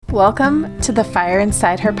Welcome to the Fire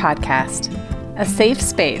Inside Her podcast, a safe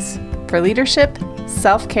space for leadership,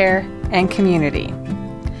 self-care, and community.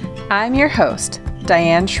 I'm your host,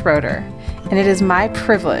 Diane Schroeder, and it is my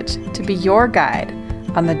privilege to be your guide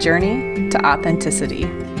on the journey to authenticity.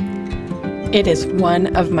 It is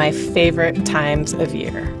one of my favorite times of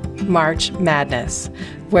year, March Madness,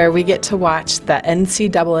 where we get to watch the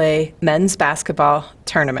NCAA men's basketball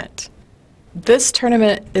tournament. This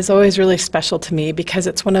tournament is always really special to me because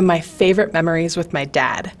it's one of my favorite memories with my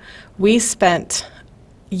dad. We spent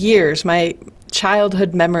years, my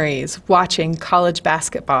childhood memories, watching college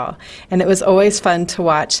basketball, and it was always fun to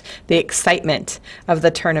watch the excitement of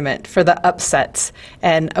the tournament for the upsets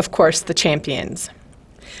and, of course, the champions.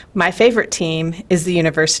 My favorite team is the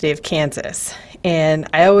University of Kansas, and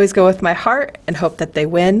I always go with my heart and hope that they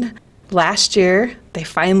win. Last year, they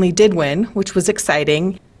finally did win, which was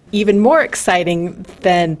exciting. Even more exciting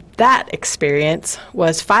than that experience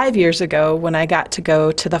was 5 years ago when I got to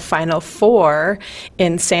go to the Final Four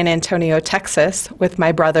in San Antonio, Texas with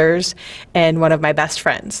my brothers and one of my best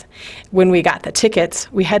friends. When we got the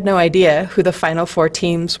tickets, we had no idea who the Final Four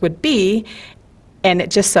teams would be, and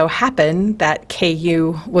it just so happened that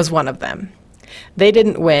KU was one of them. They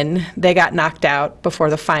didn't win. They got knocked out before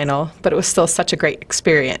the final, but it was still such a great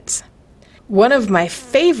experience. One of my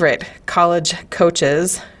favorite college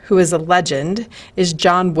coaches, who is a legend, is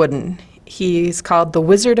John Wooden. He's called the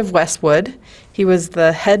Wizard of Westwood. He was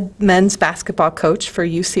the head men's basketball coach for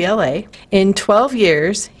UCLA. In 12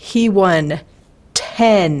 years, he won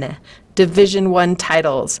 10 Division I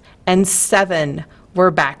titles, and 7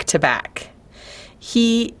 were back-to-back.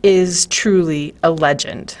 He is truly a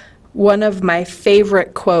legend. One of my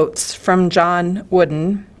favorite quotes from John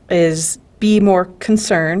Wooden is, "Be more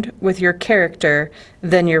concerned with your character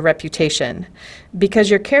than your reputation, because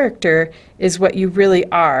your character is what you really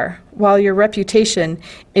are, while your reputation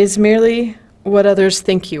is merely what others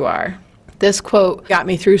think you are." This quote got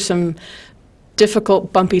me through some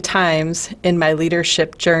difficult, bumpy times in my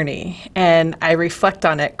leadership journey, and I reflect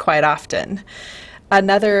on it quite often.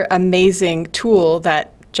 Another amazing tool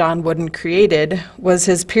that John Wooden created was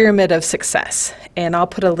his Pyramid of Success, and I'll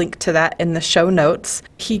put a link to that in the show notes.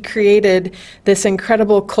 He created this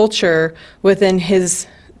incredible culture within his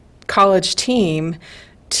college team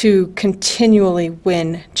to continually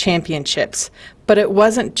win championships. But it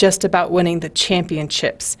wasn't just about winning the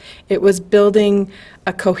championships. It was building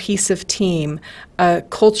a cohesive team, a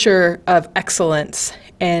culture of excellence,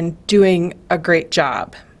 and doing a great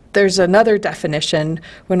job. There's another definition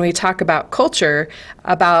when we talk about culture,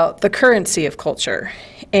 about the currency of culture.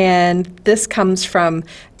 And this comes from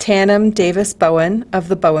Tanim Davis Bowen of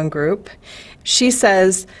the Bowen Group. She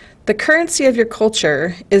says, "The currency of your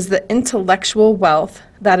culture is the intellectual wealth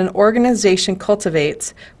that an organization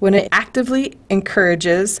cultivates when it actively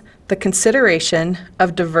encourages the consideration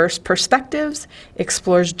of diverse perspectives,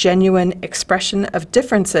 explores genuine expression of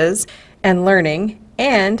differences and learning,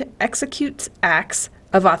 and executes acts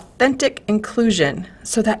of authentic inclusion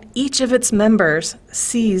so that each of its members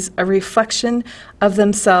sees a reflection of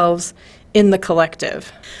themselves in the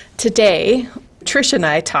collective." Today, Trish and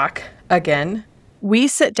I talk again. We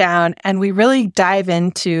sit down and we really dive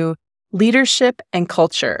into leadership and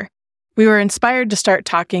culture. We were inspired to start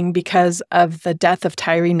talking because of the death of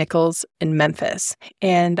Tyree Nichols in Memphis.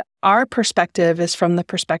 And our perspective is from the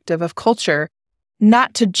perspective of culture,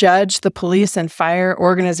 not to judge the police and fire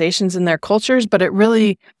organizations and their cultures, but it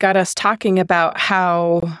really got us talking about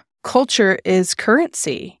how culture is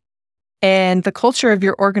currency. And the culture of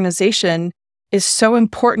your organization is so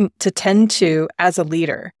important to tend to as a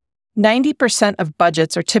leader. 90% of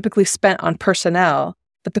budgets are typically spent on personnel,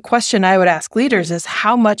 but the question I would ask leaders is,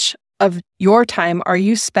 how much of your time are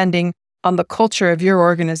you spending on the culture of your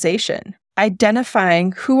organization?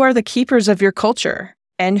 Identifying who are the keepers of your culture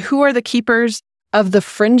and who are the keepers of the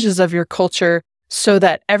fringes of your culture so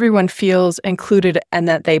that everyone feels included and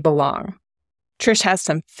that they belong. Trish has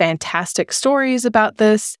some fantastic stories about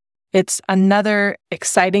this. It's another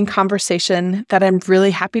exciting conversation that I'm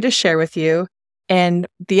really happy to share with you. And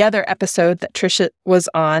the other episode that Trish was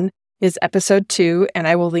on is episode 2, and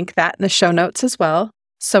I will link that in the show notes as well.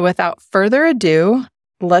 So without further ado,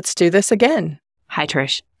 let's do this again. Hi,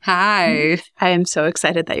 Trish. Hi. I am so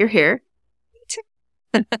excited that you're here.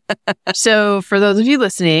 So for those of you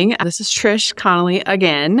listening, this is Trish Connolly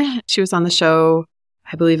again. She was on the show,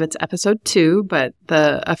 I believe it's episode 2, but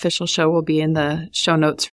the official show will be in the show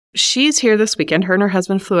notes. She's here this weekend. Her and her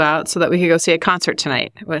husband flew out so that we could go see a concert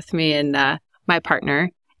tonight with me and my partner.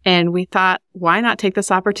 And we thought, why not take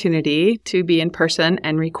this opportunity to be in person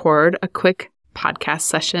and record a quick podcast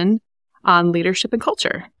session on leadership and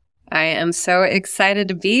culture? I am so excited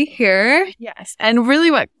to be here. Yes. And really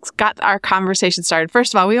what got our conversation started,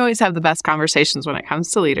 first of all, we always have the best conversations when it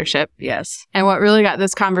comes to leadership. Yes. And what really got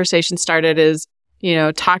this conversation started is,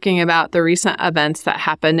 talking about the recent events that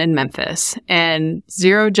happened in Memphis, and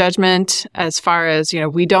zero judgment as far as,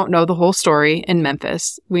 we don't know the whole story in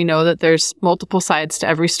Memphis. We know that there's multiple sides to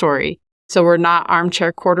every story. So we're not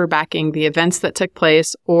armchair quarterbacking the events that took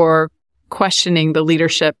place or questioning the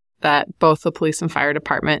leadership that both the police and fire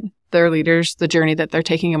department, their leaders, the journey that they're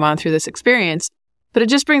taking them on through this experience. But it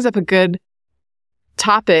just brings up a good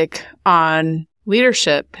topic on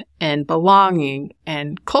leadership and belonging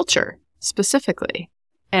and culture specifically.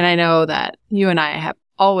 And I know that you and I have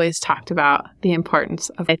always talked about the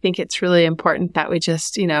importance of, I think it's really important that we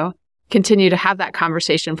just, continue to have that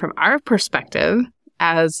conversation from our perspective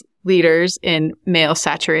as leaders in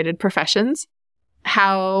male-saturated professions,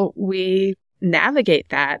 how we navigate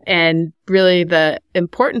that and really the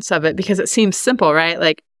importance of it, because it seems simple, right?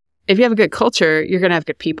 Like if you have a good culture, you're going to have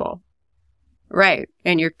good people. Right.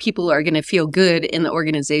 And your people are going to feel good in the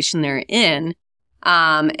organization they're in.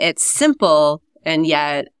 It's simple, and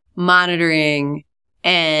yet monitoring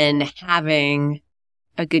and having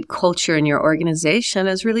a good culture in your organization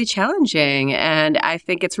is really challenging. And I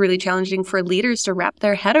think it's really challenging for leaders to wrap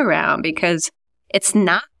their head around, because it's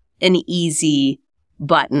not an easy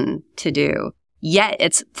button to do. Yet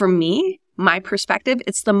it's, for me, my perspective,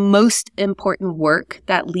 it's the most important work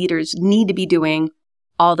that leaders need to be doing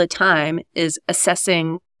all the time, is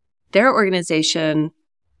assessing their organization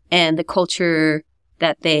and the culture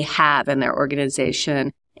that they have in their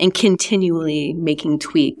organization and continually making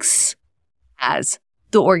tweaks as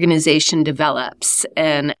the organization develops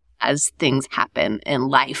and as things happen in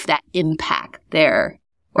life that impact their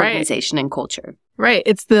organization and culture. Right.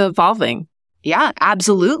 It's the evolving. Yeah,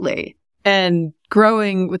 absolutely. And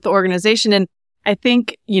growing with the organization. And I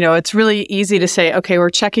think, it's really easy to say, okay, we're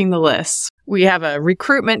checking the lists. We have a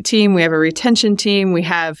recruitment team, we have a retention team, we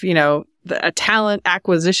have, a talent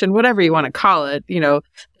acquisition, whatever you want to call it,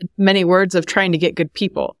 many words of trying to get good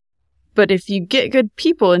people. But if you get good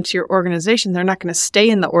people into your organization, they're not going to stay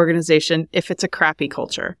in the organization if it's a crappy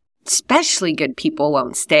culture. Especially good people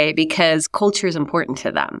won't stay because culture is important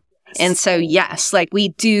to them. Yes. And so, yes, like we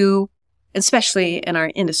do, especially in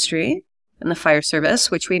our industry, in the fire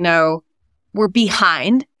service, which we know we're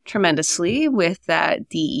behind tremendously with that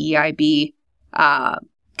DEIB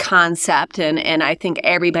concept. And I think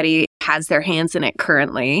everybody has their hands in it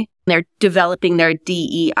currently. They're developing their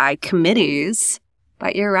DEI committees.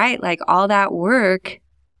 But you're right, like all that work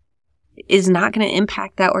is not going to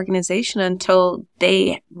impact that organization until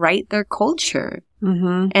they write their culture.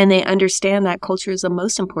 Mm-hmm. And they understand that culture is the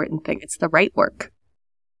most important thing. It's the right work.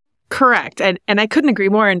 Correct. And I couldn't agree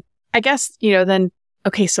more. And I guess, then,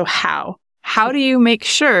 okay, so how? How do you make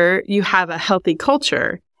sure you have a healthy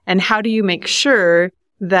culture? And how do you make sure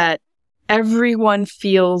that everyone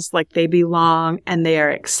feels like they belong and they are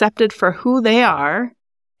accepted for who they are?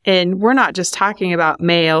 And we're not just talking about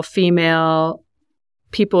male, female,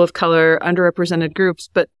 people of color, underrepresented groups,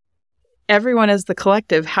 but everyone as the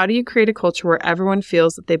collective. How do you create a culture where everyone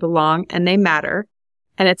feels that they belong and they matter?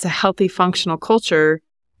 And it's a healthy, functional culture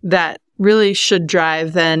that really should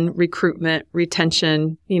drive then recruitment,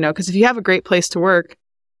 retention, because if you have a great place to work,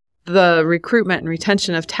 the recruitment and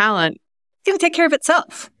retention of talent, it's going to take care of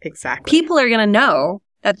itself. Exactly. People are going to know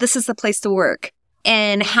that this is the place to work.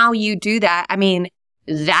 And how you do that,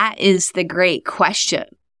 that is the great question.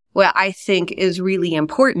 What I think is really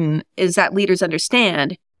important is that leaders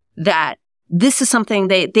understand that this is something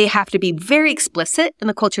they have to be very explicit in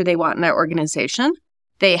the culture they want in their organization.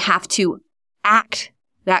 They have to act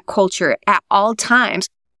that culture at all times.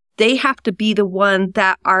 They have to be the one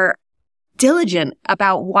that are diligent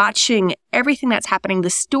about watching everything that's happening, the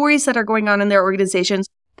stories that are going on in their organizations,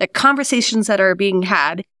 the conversations that are being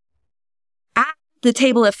had at the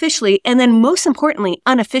table officially, and then most importantly,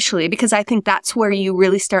 unofficially, because I think that's where you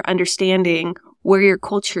really start understanding where your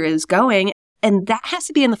culture is going. And that has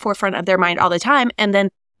to be in the forefront of their mind all the time. And then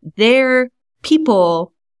their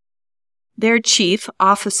people, their chief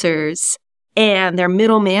officers, and their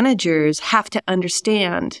middle managers have to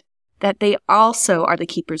understand that they also are the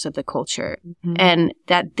keepers of the culture, mm-hmm. and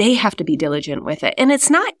that they have to be diligent with it. And it's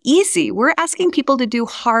not easy. We're asking people to do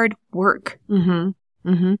hard work. Mm-hmm.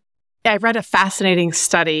 Mm-hmm. I read a fascinating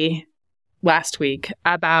study last week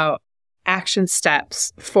about action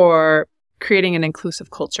steps for creating an inclusive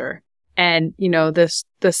culture. And, this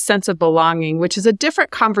sense of belonging, which is a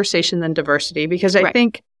different conversation than diversity, because I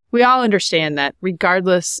think we all understand that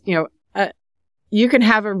regardless, you can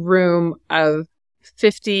have a room of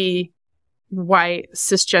 50 white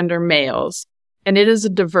cisgender males, and it is a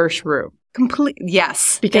diverse room.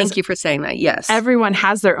 Yes. Because thank you for saying that. Yes. Everyone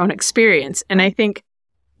has their own experience. And I think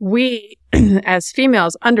we as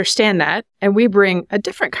females understand that, and we bring a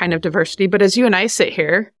different kind of diversity. But as you and I sit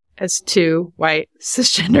here as two white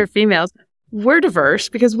cisgender females, we're diverse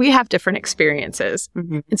because we have different experiences.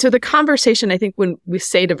 Mm-hmm. And so the conversation, I think when we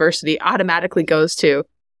say diversity, automatically goes to,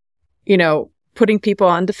 putting people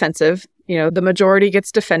on defensive. The majority gets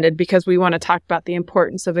defended because we want to talk about the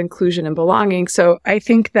importance of inclusion and belonging. So I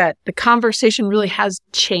think that the conversation really has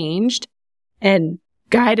changed and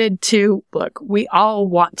guided to, look, we all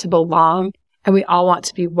want to belong and we all want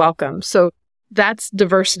to be welcome. So that's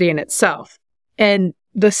diversity in itself. And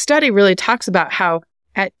the study really talks about how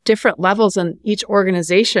at different levels in each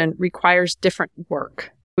organization requires different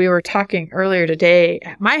work. We were talking earlier today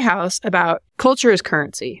at my house about culture is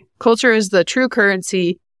currency. Culture is the true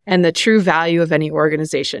currency and the true value of any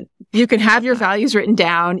organization. You can have your values written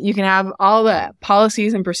down. You can have all the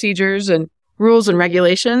policies and procedures and rules and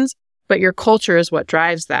regulations, but your culture is what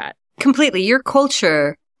drives that. Completely. Your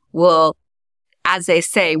culture will, as they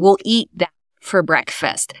say, will eat that for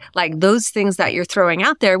breakfast. Like those things that you're throwing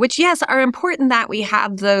out there, which yes, are important that we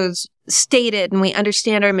have those stated and we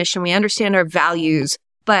understand our mission, we understand our values.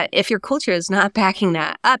 But if your culture is not backing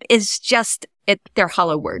that up, it's just, they're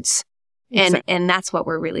hollow words. Exactly. And that's what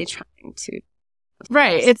we're really trying to.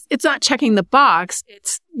 Right. It's not checking the box.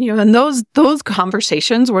 It's, and those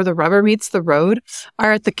conversations where the rubber meets the road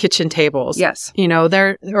are at the kitchen tables. Yes.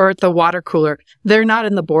 Or at the water cooler. They're not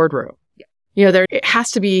in the boardroom. Yeah. It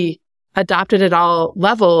has to be adopted at all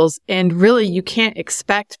levels. And really, you can't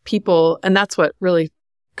expect people, and that's what really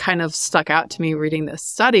kind of stuck out to me reading this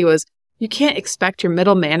study was you can't expect your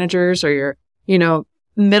middle managers or your,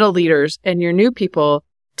 middle leaders and your new people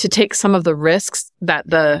to take some of the risks that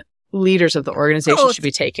the leaders of the organization should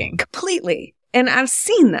be taking. Completely. And I've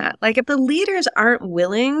seen that. Like if the leaders aren't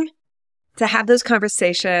willing to have those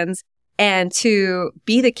conversations and to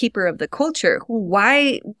be the keeper of the culture,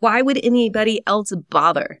 why would anybody else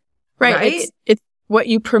bother? Right? It's what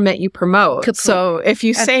you permit, you promote. Completely. So if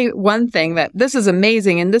you say one thing that this is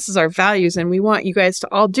amazing and this is our values and we want you guys to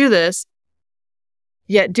all do this,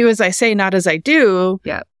 yet do as I say, not as I do.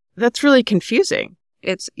 Yeah. That's really confusing.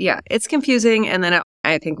 It's confusing. And then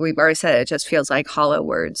I think we've already said it just feels like hollow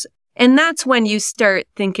words. And that's when you start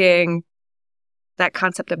thinking that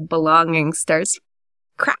concept of belonging starts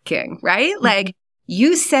cracking, right? Mm-hmm. Like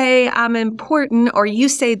you say I'm important or you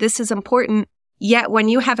say this is important, yet when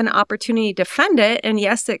you have an opportunity to defend it, and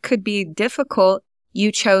yes, it could be difficult,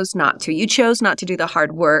 you chose not to. You chose not to do the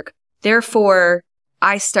hard work. Therefore,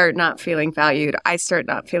 I start not feeling valued. I start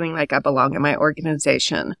not feeling like I belong in my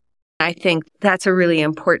organization. I think that's a really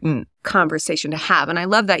important conversation to have. And I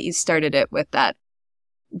love that you started it with that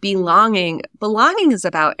belonging. Belonging is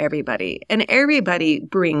about everybody, and everybody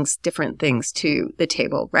brings different things to the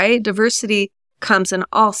table, right? Diversity comes in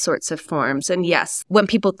all sorts of forms. And yes, when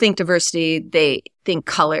people think diversity, they think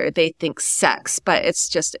color, they think sex, but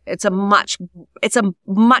it's a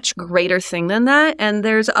much greater thing than that. And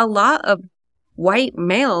there's a lot of white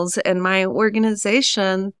males in my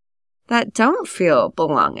organization that don't feel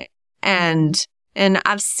belonging. And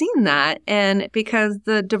I've seen that. And because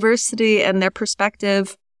the diversity and their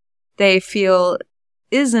perspective they feel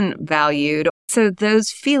isn't valued. So those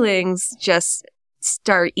feelings just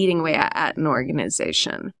start eating away at an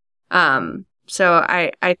organization. So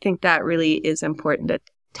I think that really is important to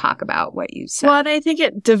talk about what you said. Well, and I think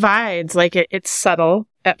it divides, like it's subtle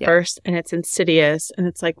at first and it's insidious. And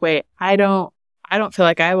it's like, wait, I don't feel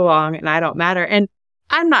like I belong and I don't matter. And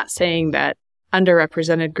I'm not saying that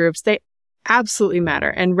underrepresented groups, they absolutely matter.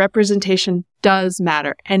 And representation does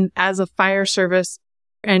matter. And as a fire service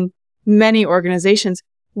and many organizations,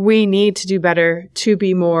 we need to do better to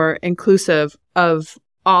be more inclusive of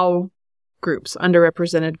all groups,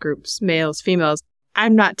 underrepresented groups, males, females.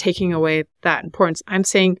 I'm not taking away that importance. I'm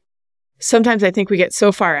saying sometimes I think we get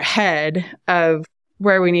so far ahead of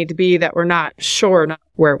where we need to be that we're not sure not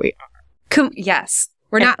where we are. Yes.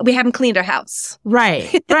 We haven't cleaned our house.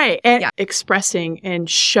 Right. Right. And expressing and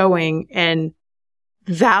showing and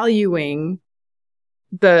valuing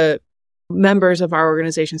the members of our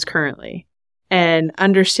organizations currently and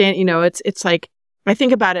understand, it's like, I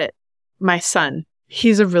think about it, my son,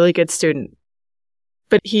 he's a really good student,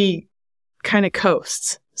 but he kind of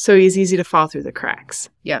coasts. So he's easy to fall through the cracks.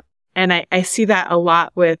 Yeah. And I see that a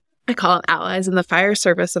lot with, I call it allies in the fire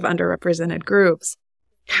service of underrepresented groups.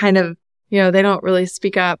 Kind of, they don't really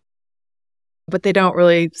speak up, but they don't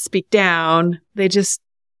really speak down. They just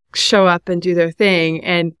show up and do their thing.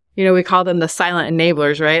 And, we call them the silent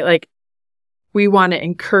enablers, right? Like we want to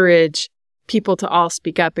encourage people to all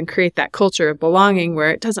speak up and create that culture of belonging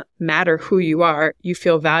where it doesn't matter who you are, you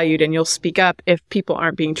feel valued and you'll speak up if people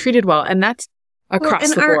aren't being treated well. And that's across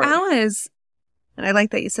the board. And our allies, and I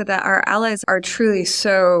like that you said that, our allies are truly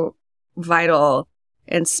so vital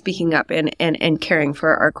in speaking up and caring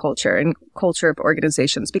for our culture and culture of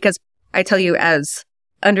organizations. Because I tell you, as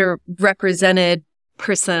underrepresented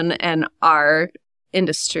person in our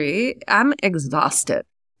industry, I'm exhausted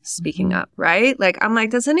speaking up, right? Like, I'm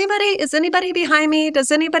like, is anybody behind me? Does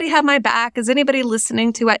anybody have my back? Is anybody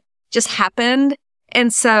listening to what just happened?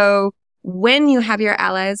 And so when you have your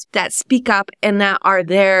allies that speak up and that are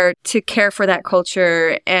there to care for that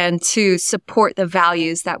culture and to support the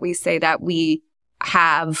values that we say that we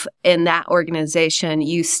have in that organization,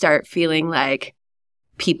 you start feeling like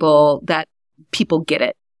people get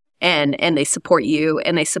it and they support you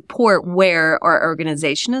and they support where our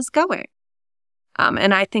organization is going.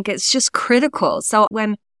 And I think it's just critical. So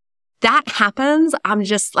when that happens, I'm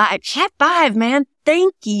just like, high five, man.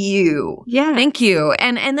 Thank you. Yeah. Thank you.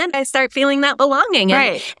 And then I start feeling that belonging.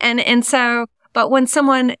 Right. And so, but when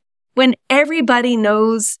everybody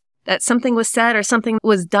knows that something was said or something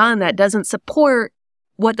was done that doesn't support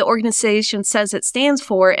what the organization says it stands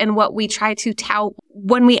for and what we try to tout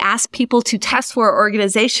when we ask people to test for our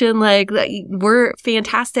organization, like we're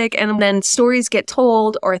fantastic, and then stories get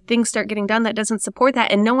told or things start getting done that doesn't support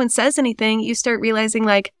that and no one says anything, you start realizing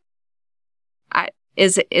like,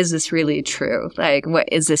 is this really true? Like, what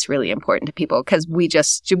is this really important to people? Because we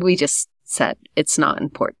just said it's not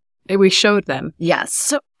important. We showed them. Yes.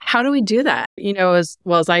 So how do we do that? As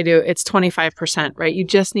well as I do, it's 25%, right? You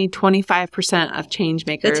just need 25% of change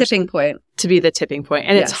makers. The tipping point. To be the tipping point.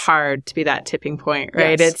 And Yes. it's hard to be that tipping point,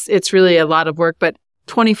 right? Yes. It's really a lot of work, but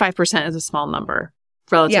 25% is a small number,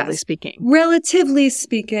 relatively Yes. speaking. Relatively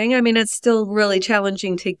speaking, I mean, it's still really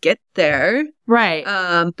challenging to get there. Right.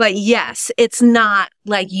 But yes, it's not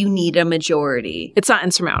like you need a majority. It's not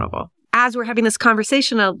insurmountable. As we're having this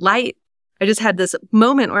conversation, I just had this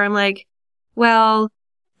moment where I'm like, well,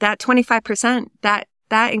 that 25%, that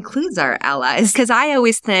includes our allies. Because I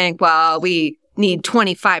always think, well, we need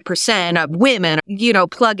 25% of women,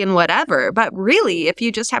 plug in whatever. But really, if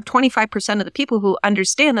you just have 25% of the people who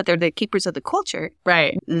understand that they're the keepers of the culture,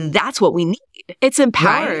 Right. that's what we need. It's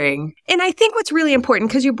empowering. And I think what's really important,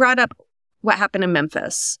 because you brought up what happened in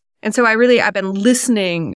Memphis. And so I've been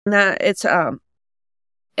listening. It's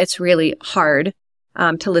really hard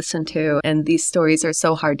to listen to. And these stories are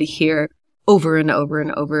so hard to hear over and over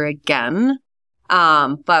and over again.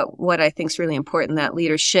 But what I think is really important, that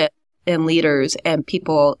leadership and leaders and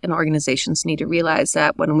people and organizations need to realize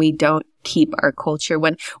that when we don't keep our culture,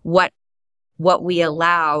 when what we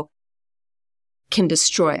allow can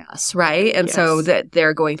destroy us, right? And Yes. so that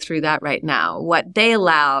they're going through that right now. What they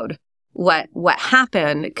allowed, what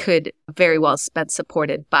happened could very well have been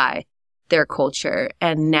supported by their culture,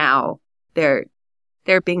 and now they're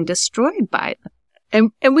being destroyed by it.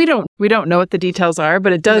 And we don't know what the details are,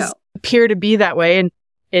 but it does appear to be that way. And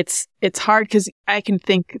it's hard because I can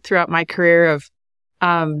think throughout my career of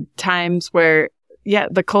times where,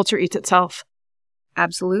 the culture eats itself.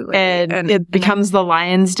 Absolutely. And it becomes the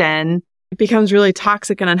lion's den. It becomes really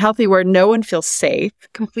toxic and unhealthy where no one feels safe.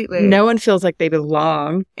 Completely. No one feels like they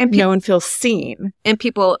belong. And no one feels seen. And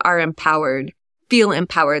people are feel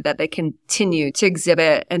empowered that they continue to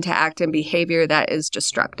exhibit and to act in behavior that is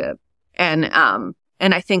destructive. And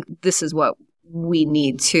I think this is what we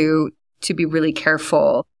need to be really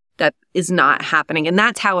careful that is not happening. And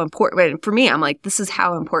that's how important, for me, I'm like, this is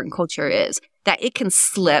how important culture is, that it can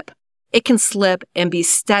slip and be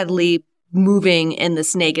steadily moving in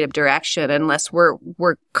this negative direction unless we're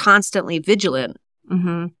constantly vigilant.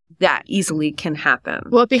 Mm-hmm. That easily can happen.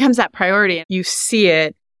 Well, it becomes that priority. You see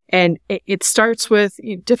it, and it starts with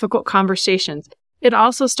difficult conversations. It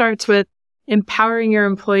also starts with empowering your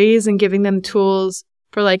employees and giving them tools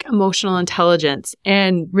for like emotional intelligence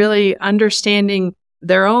and really understanding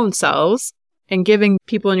their own selves and giving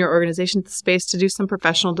people in your organization the space to do some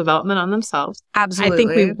professional development on themselves. Absolutely. I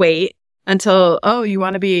think we wait until, you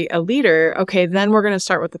want to be a leader? Okay, then we're going to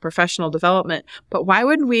start with the professional development. But why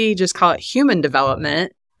wouldn't we just call it human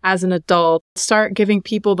development as an adult? Start giving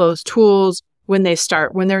people those tools when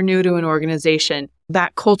they're new to an organization.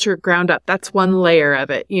 That culture ground up, that's one layer of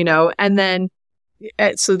it, and then,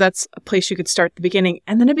 so that's a place you could start at the beginning.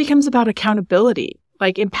 And then it becomes about accountability,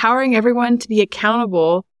 like empowering everyone to be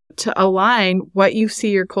accountable to align what you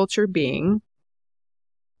see your culture being,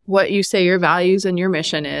 what you say your values and your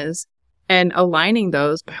mission is, and aligning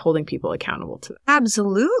those by holding people accountable to them.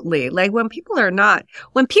 Absolutely. Like when people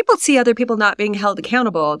see other people not being held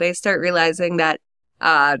accountable, they start realizing that,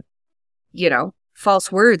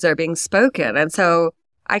 false words are being spoken. And so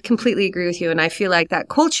I completely agree with you. And I feel like that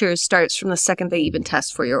culture starts from the second they even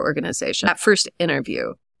test for your organization, that first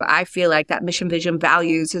interview. I feel like that mission, vision,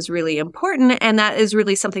 values is really important. And that is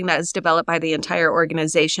really something that is developed by the entire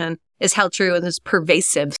organization, is held true and is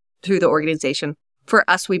pervasive through the organization. For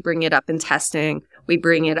us, we bring it up in testing. We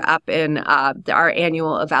bring it up in our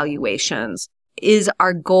annual evaluations. Is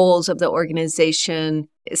our goals of the organization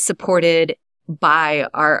supported by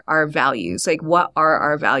our values? Like, what are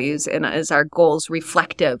our values? And is our goals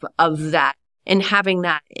reflective of that? And having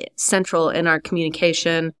that central in our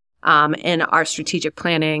communication, in our strategic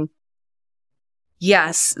planning.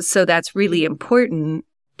 Yes, so that's really important.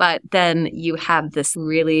 But then you have this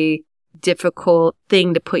really difficult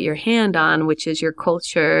thing to put your hand on, which is your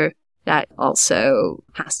culture, that also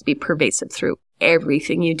has to be pervasive through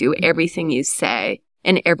everything you do, everything you say,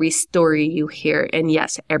 and every story you hear. And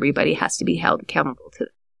yes, everybody has to be held accountable to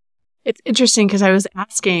it. It's interesting because I was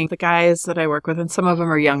asking the guys that I work with, and some of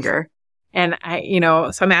them are younger. And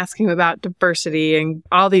so I'm asking about diversity and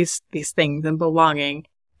all these things and belonging.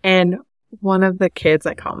 And one of the kids,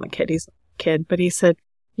 I call him a kid, he's a kid, but he said,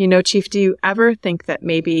 Chief, do you ever think that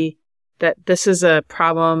maybe that this is a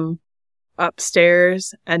problem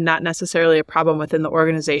upstairs and not necessarily a problem within the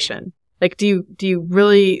organization? Like, do you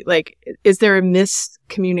really, is there a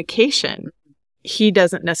miscommunication? He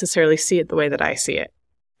doesn't necessarily see it the way that I see it.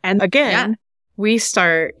 And again, we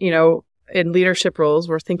start, in leadership roles,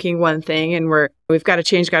 we're thinking one thing and we've got to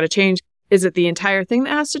change. Is it the entire thing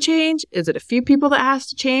that has to change? Is it a few people that has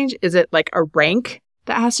to change? Is it like a rank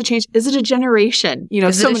that has to change? Is it a generation?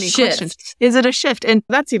 So many questions. Is it a shift? And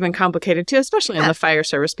that's even complicated too, especially in the fire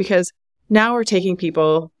service, because now we're taking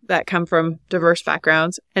people that come from diverse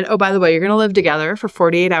backgrounds. And oh, by the way, you're going to live together for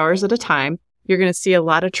 48 hours at a time. You're going to see a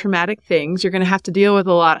lot of traumatic things. You're going to have to deal with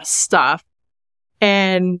a lot of stuff.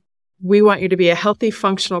 And we want you to be a healthy,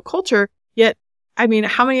 functional culture. Yet, how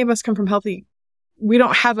many of us come from healthy? We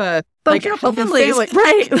don't have a healthy family,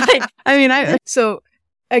 right? So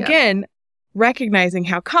again, recognizing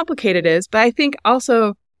how complicated it is, but I think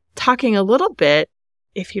also talking a little bit,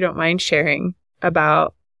 if you don't mind sharing,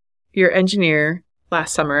 about your engineer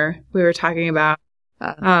last summer. We were talking about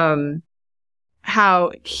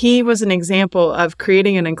how he was an example of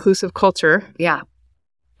creating an inclusive culture. Yeah.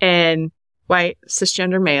 And white,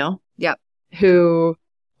 cisgender male. Yep. Who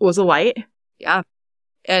was a light. Yeah.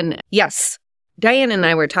 And yes, Diane and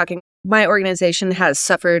I were talking. My organization has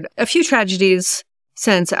suffered a few tragedies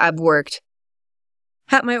since I've worked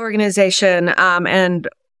at my organization. And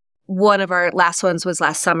one of our last ones was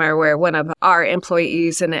last summer, where one of our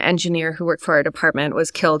employees, an engineer who worked for our department,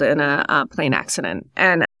 was killed in a plane accident.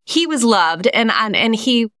 And he was loved, and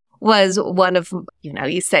he was one of,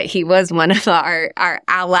 you say he was one of our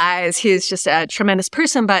allies. He was just a tremendous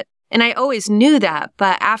person, and I always knew that.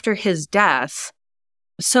 But after his death,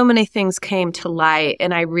 so many things came to light,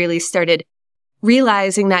 and I really started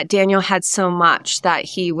realizing that Daniel had so much that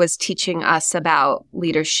he was teaching us about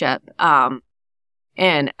leadership,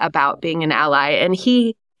 and about being an ally. And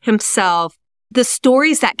he himself, the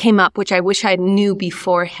stories that came up, which I wish I knew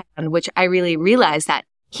beforehand, which I really realized that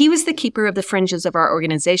he was the keeper of the fringes of our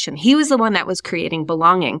organization. He was the one that was creating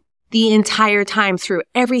belonging the entire time through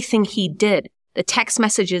everything he did. The text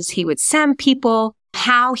messages he would send people,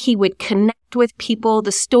 how he would connect with people,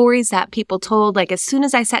 the stories that people told. Like, as soon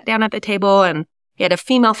as I sat down at the table, and he had a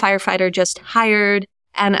female firefighter just hired.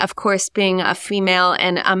 And of course, being a female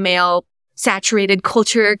and a male saturated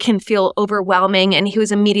culture can feel overwhelming. And he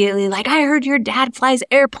was immediately like, I heard your dad flies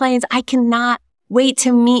airplanes. I cannot wait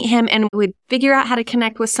to meet him. And would figure out how to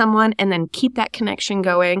connect with someone and then keep that connection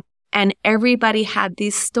going. And everybody had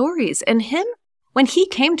these stories. And him, when he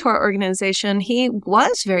came to our organization, he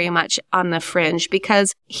was very much on the fringe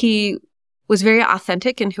because he was very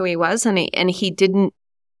authentic in who he was. And he didn't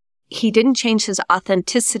change his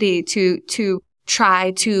authenticity to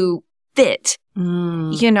try to fit.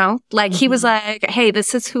 He was like, hey,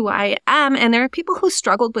 this is who I am. And there are people who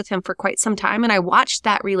struggled with him for quite some time. And I watched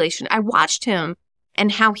that relation. I watched him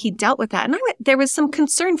and how he dealt with that. And there was some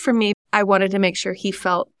concern for me. I wanted to make sure he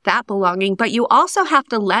felt that belonging. But you also have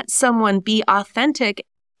to let someone be authentic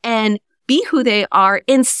and be who they are,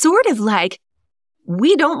 and sort of like,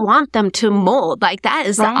 we don't want them to mold. Like, that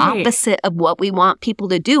is the opposite of what we want people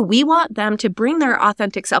to do. We want them to bring their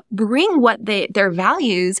authentic self, bring their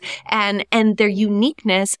values and their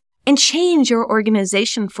uniqueness, and change your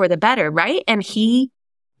organization for the better, right? And he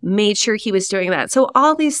made sure he was doing that. So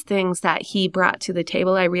all these things that he brought to the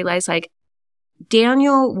table, I realized, like,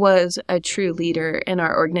 Daniel was a true leader in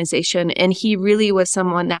our organization, and he really was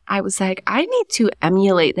someone that I was like, I need to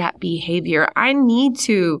emulate that behavior. I need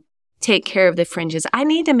to take care of the fringes. I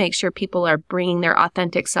need to make sure people are bringing their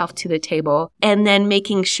authentic self to the table and then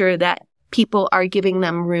making sure that people are giving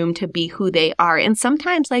them room to be who they are. And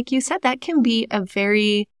sometimes, like you said, that can be a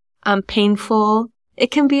very painful,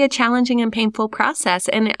 it can be a challenging and painful process.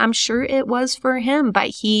 And I'm sure it was for him, but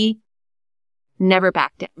he never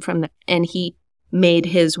backed down from that. And he made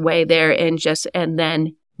his way there and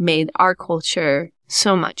then made our culture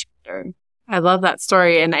so much better. I love that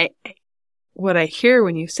story. And what I hear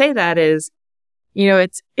when you say that is,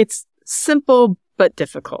 it's simple but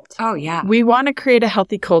difficult. Oh, yeah. We want to create a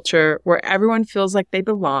healthy culture where everyone feels like they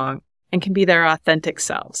belong and can be their authentic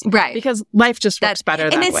selves. Right. Because life just works better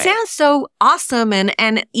that way. And it sounds so awesome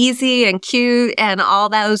and easy and cute and all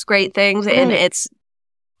those great things. Right. And it's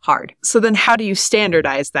hard. So then how do you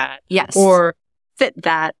standardize that? Yes. Or fit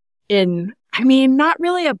that in, not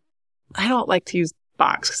really I don't like to use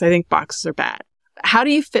box because I think boxes are bad. How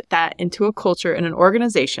do you fit that into a culture in an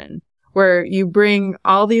organization where you bring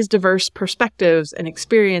all these diverse perspectives and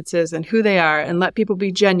experiences and who they are and let people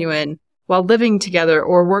be genuine while living together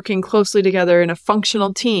or working closely together in a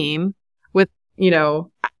functional team with,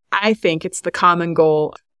 I think it's the common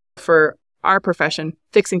goal for our profession,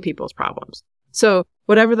 fixing people's problems. So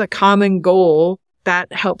whatever the common goal,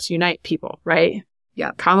 that helps unite people, right?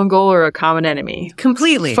 Yeah. Common goal or a common enemy.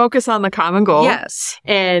 Completely. Focus on the common goal. Yes.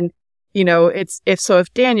 And,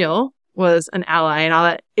 if Daniel was an ally and all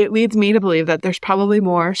that, it leads me to believe that there's probably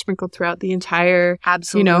more sprinkled throughout the entire,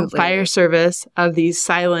 fire service of these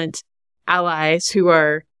silent allies who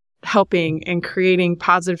are helping and creating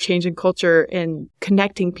positive change in culture and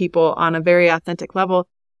connecting people on a very authentic level.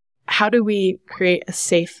 How do we create a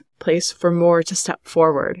safe place for more to step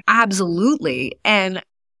forward? Absolutely. And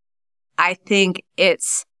I think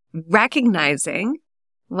it's recognizing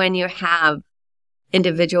when you have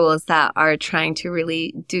individuals that are trying to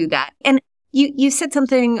really do that. And you said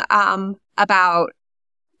something about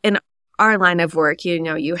in our line of work,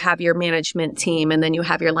 you have your management team and then you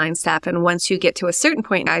have your line staff. And once you get to a certain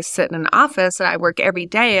point, I sit in an office and I work every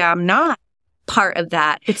day. I'm not part of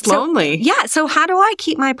that. It's lonely. Yeah. So how do I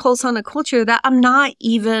keep my pulse on a culture that I'm not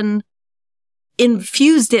even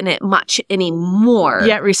infused in it much anymore?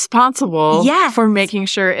 Yet responsible for making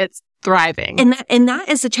sure it's thriving. And that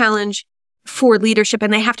is a challenge for leadership.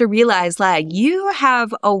 And they have to realize, you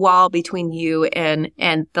have a wall between you and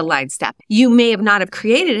the line staff. You may have not have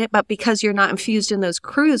created it, but because you're not infused in those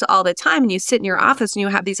crews all the time and you sit in your office and you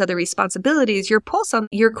have these other responsibilities, your pulse on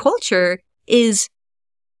your culture is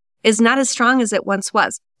not as strong as it once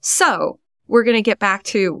was. So we're going to get back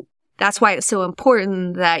to, that's why it's so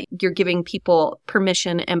important that you're giving people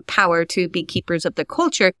permission and power to be keepers of the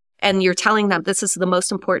culture. And you're telling them this is the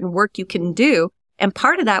most important work you can do. And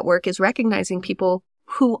part of that work is recognizing people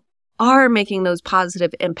who are making those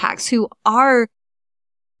positive impacts, who are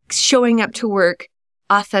showing up to work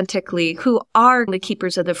authentically, who are the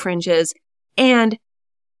keepers of the fringes, and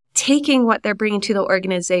taking what they're bringing to the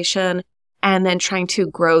organization and then trying to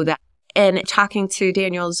grow that. And talking to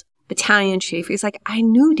Daniel's battalion chief, he's like, I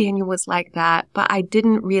knew Daniel was like that, but I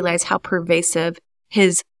didn't realize how pervasive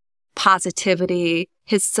his positivity,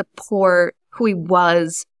 his support, who he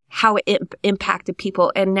was, how it impacted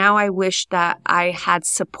people. And now I wish that I had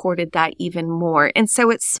supported that even more. And so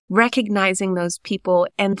it's recognizing those people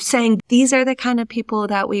and saying, these are the kind of people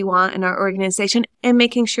that we want in our organization, and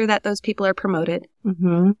making sure that those people are promoted,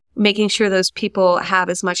 making sure those people have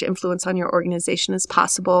as much influence on your organization as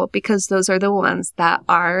possible, because those are the ones that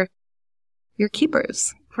are your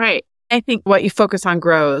keepers. Right. I think what you focus on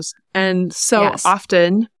grows. And so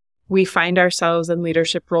often we find ourselves in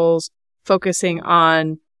leadership roles focusing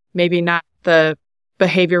on maybe not the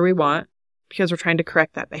behavior we want because we're trying to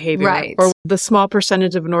correct that behavior. Right. Or the small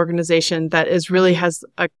percentage of an organization that really has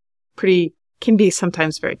can be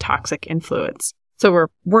sometimes very toxic influence. So we're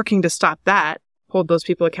working to stop that, hold those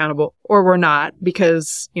people accountable, or we're not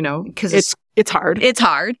because it's hard. It's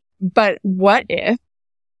hard. But what if,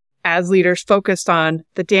 as leaders focused on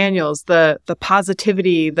the Daniels, the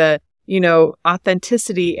positivity, the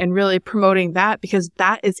authenticity, and really promoting that, because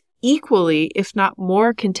that is equally, if not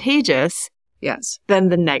more contagious than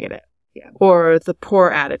the negative or the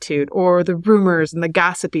poor attitude or the rumors and the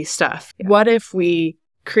gossipy stuff. Yeah. What if we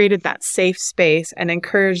created that safe space and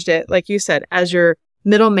encouraged it, like you said, as your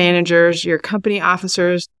middle managers, your company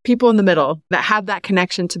officers, people in the middle that have that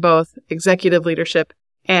connection to both executive leadership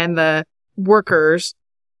and the workers,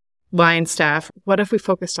 line staff? What if we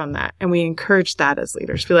focused on that and we encouraged that as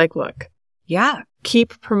leaders? Be like, look,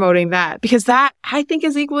 keep promoting that, because that, I think,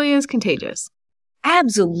 is equally as contagious.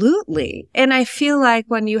 Absolutely. And I feel like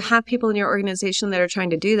when you have people in your organization that are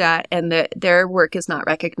trying to do that and their work is not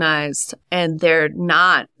recognized and they're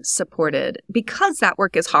not supported because that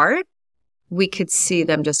work is hard, we could see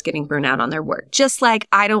them just getting burnt out on their work. Just like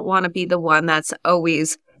I don't want to be the one that's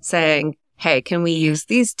always saying, hey, can we use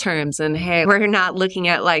these terms? And hey, we're not looking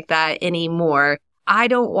at like that anymore. I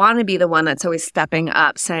don't want to be the one that's always stepping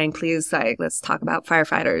up saying, please, like, let's talk about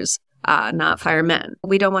firefighters. Not firemen.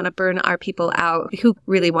 We don't want to burn our people out who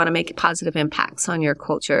really want to make positive impacts on your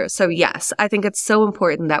culture. So yes, I think it's so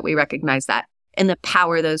important that we recognize that and the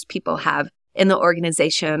power those people have in the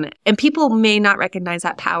organization. And people may not recognize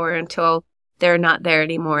that power until they're not there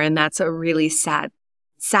anymore. And that's a really sad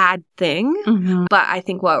thing. Mm-hmm. But I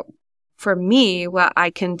think for me, what I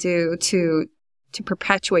can do to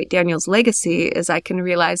perpetuate Daniel's legacy is I can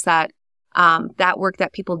realize that that work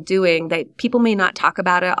that people may not talk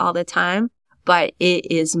about it all the time, but it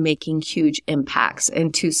is making huge impacts,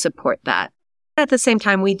 and to support that. At the same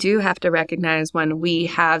time, we do have to recognize when we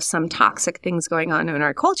have some toxic things going on in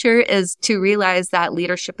our culture is to realize that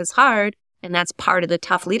leadership is hard. And that's part of the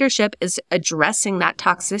tough leadership is addressing that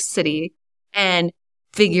toxicity and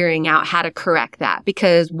figuring out how to correct that,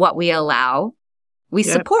 because what we allow, we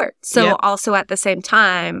support. So also at the same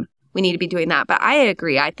time, we need to be doing that. But I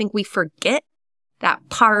agree. I think we forget that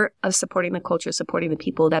part of supporting the culture, supporting the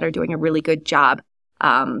people that are doing a really good job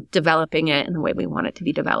developing it in the way we want it to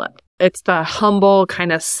be developed. It's the humble,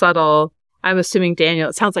 kind of subtle, I'm assuming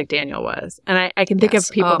it sounds like Daniel was. And I can think of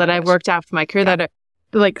people that I've worked out for my career that are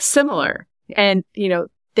like similar. And,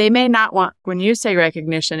 they may not want, when you say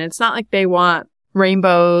recognition, it's not like they want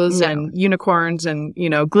rainbows and unicorns and,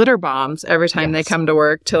 glitter bombs every time they come to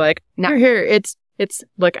work to like, you're here. It's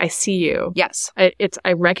look, I see you. Yes.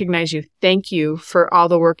 I recognize you. Thank you for all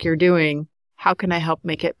the work you're doing. How can I help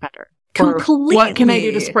make it better? Completely. Or what can I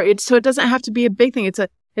do to support you? So it doesn't have to be a big thing. It's a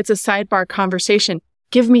sidebar conversation.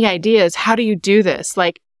 Give me ideas. How do you do this?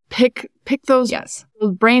 Like pick those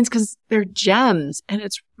brains, because they're gems, and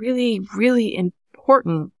it's really, really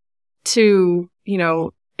important to,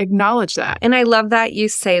 acknowledge that. And I love that you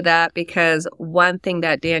say that, because one thing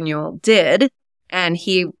that Daniel did, and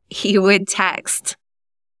he would text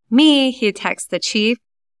me, he'd text the chief,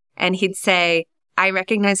 and he'd say, I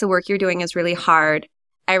recognize the work you're doing is really hard.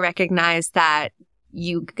 I recognize that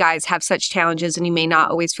you guys have such challenges and you may not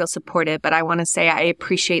always feel supported, but I want to say I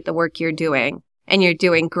appreciate the work you're doing, and you're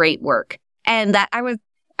doing great work. And that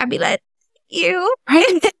I'd be like, you,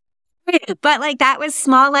 right? But like that was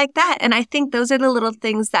small like that. And I think those are the little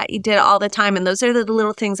things that you did all the time. And those are the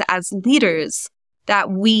little things as leaders that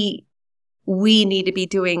we need to be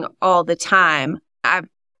doing all the time. I'm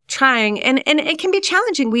trying, and it can be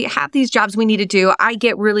challenging. We have these jobs we need to do. I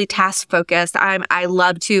get really task focused. I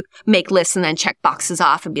love to make lists and then check boxes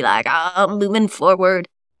off and be like, I'm moving forward.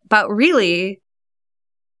 But really,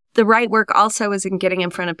 the right work also is in getting in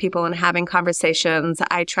front of people and having conversations.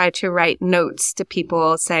 I try to write notes to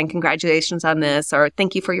people saying, congratulations on this, or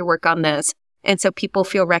thank you for your work on this. And so people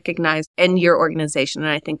feel recognized in your organization.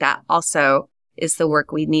 And I think that also is the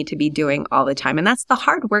work we need to be doing all the time. And that's the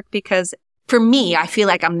hard work, because for me, I feel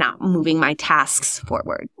like I'm not moving my tasks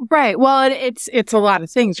forward. Right. Well, it's a lot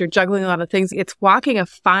of things. You're juggling a lot of things. It's walking a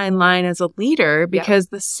fine line as a leader, because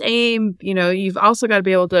the same, you've also got to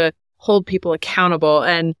be able to hold people accountable.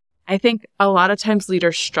 And I think a lot of times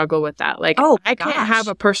leaders struggle with that. Like, I can't have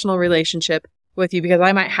a personal relationship with you because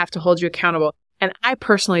I might have to hold you accountable. And I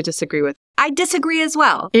personally disagree with that. I disagree as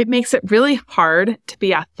well. It makes it really hard to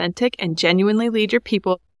be authentic and genuinely lead your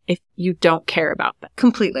people if you don't care about them.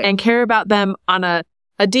 Completely. And care about them on a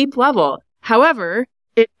deep level. However,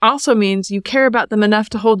 it also means you care about them enough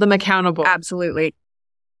to hold them accountable. Absolutely.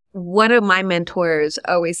 One of my mentors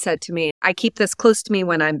always said to me, I keep this close to me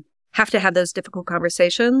when I have to have those difficult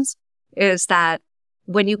conversations, is that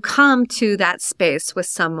when you come to that space with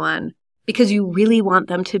someone because you really want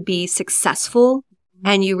them to be successful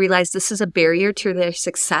and you realize this is a barrier to their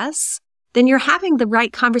success, then you're having the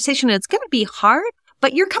right conversation. It's going to be hard,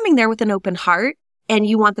 but you're coming there with an open heart and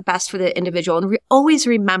you want the best for the individual. And always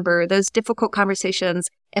remember those difficult conversations,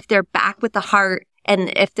 if they're backed with the heart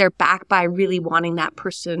and if they're backed by really wanting that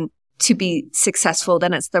person to be successful,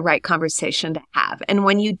 then it's the right conversation to have. And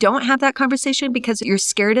when you don't have that conversation because you're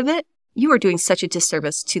scared of it, you are doing such a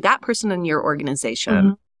disservice to that person and your organization.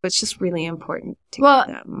 Mm-hmm. It's just really important to keep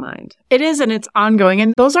that in mind. It is, and it's ongoing.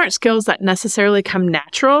 And those aren't skills that necessarily come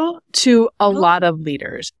natural to a lot of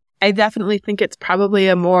leaders. I definitely think it's probably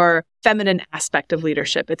a more feminine aspect of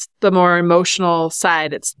leadership. It's the more emotional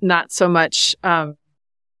side. It's not so much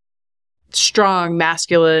strong,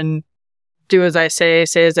 masculine, do as I say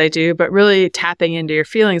as I do, but really tapping into your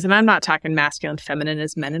feelings. And I'm not talking masculine, feminine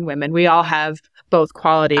as men and women. We all have both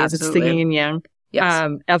qualities. Absolutely. It's the yin and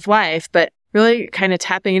yang of life, but really kind of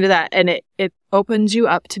tapping into that. And it opens you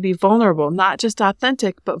up to be vulnerable, not just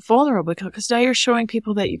authentic, but vulnerable, because now you're showing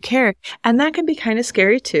people that you care. And that can be kind of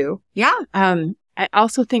scary too. Yeah. I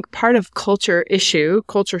also think part of culture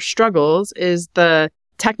struggles is the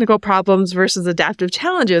technical problems versus adaptive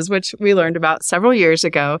challenges, which we learned about several years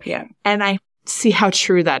ago. Yeah. And I see how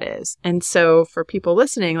true that is. And so for people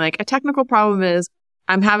listening, like a technical problem is,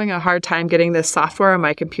 I'm having a hard time getting this software on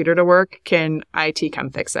my computer to work. Can IT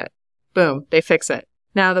come fix it? Boom, they fix it.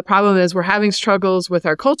 Now the problem is we're having struggles with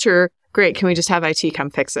our culture. Great. Can we just have IT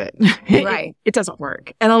come fix it? Right. It doesn't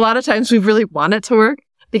work. And a lot of times we really want it to work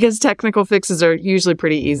because technical fixes are usually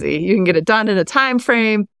pretty easy. You can get it done in a time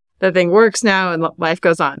frame. The thing works now and life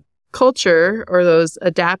goes on. Culture, or those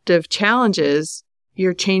adaptive challenges,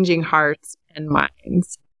 you're changing hearts and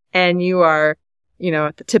minds. And you are,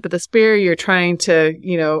 at the tip of the spear. You're trying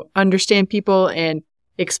to, understand people and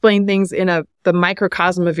explain things in the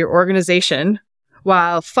microcosm of your organization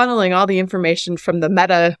while funneling all the information from the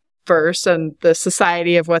metaverse and the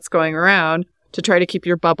society of what's going around to try to keep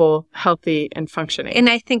your bubble healthy and functioning. And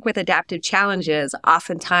I think with adaptive challenges,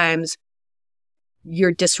 oftentimes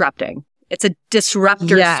you're disrupting. It's a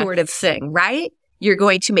disruptor sort of thing, right? You're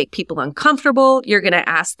going to make people uncomfortable. You're going to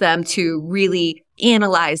ask them to really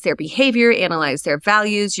analyze their behavior, analyze their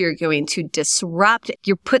values. You're going to disrupt.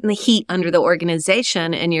 You're putting the heat under the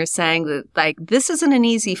organization, and you're saying that, like, this isn't an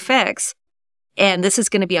easy fix, and this is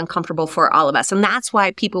going to be uncomfortable for all of us. And that's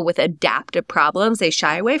why people with adaptive problems, they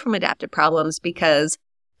shy away from adaptive problems, because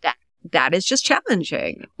that is just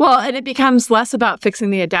challenging. Well, and it becomes less about fixing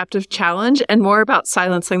the adaptive challenge and more about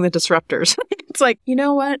silencing the disruptors. It's like, you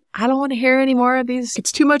know what? I don't want to hear any more of these.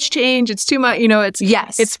 It's too much change. It's too much,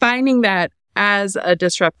 it's finding that as a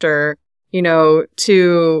disruptor,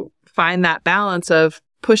 to find that balance of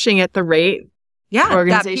pushing at the rate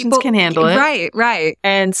organizations can handle it. Right.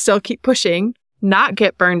 And still keep pushing, not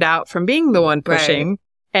get burned out from being the one pushing. Right.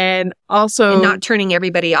 And also and not turning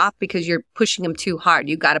everybody off because you're pushing them too hard.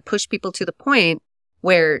 You got to push people to the point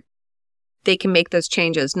where they can make those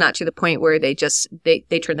changes, not to the point where they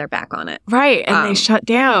turn their back on it. Right. And they shut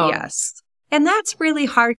down. Yes. And that's really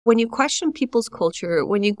hard when you question people's culture,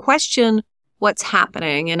 when you question what's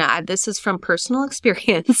happening. And this is from personal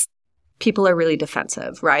experience. People are really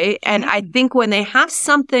defensive, right? And I think when they have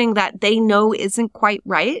something that they know isn't quite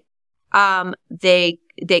right, they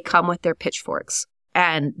come with their pitchforks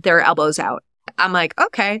and their elbows out. I'm like,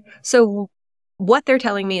 okay, so what they're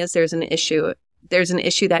telling me is there's an issue. There's an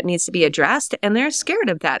issue that needs to be addressed, and they're scared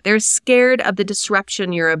of that. They're scared of the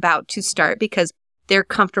disruption you're about to start because they're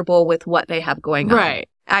comfortable with what they have going on. Right.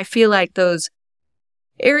 I feel like those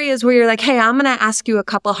areas where you're like, hey, I'm going to ask you a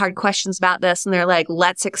couple hard questions about this, and they're like,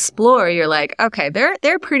 let's explore. You're like, okay,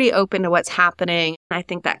 they're pretty open to what's happening. I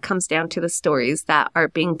think that comes down to the stories that are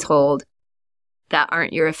being told that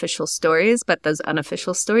aren't your official stories, but those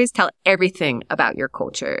unofficial stories tell everything about your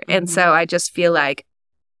culture. Mm-hmm. And so I just feel like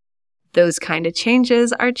those kind of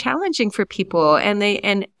changes are challenging for people,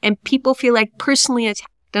 and people feel like personally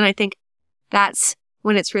attacked. And I think that's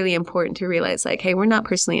when it's really important to realize, like, hey, we're not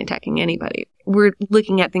personally attacking anybody. We're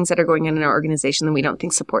looking at things that are going on in our organization that we don't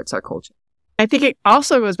think supports our culture. I think it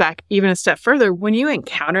also goes back even a step further. When you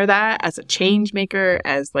encounter that as a change maker,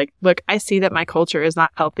 as like, look, I see that my culture is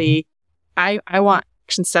not healthy. I want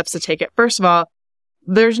action steps to take it. First of all,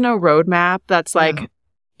 there's no roadmap that's like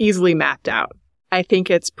easily mapped out. I think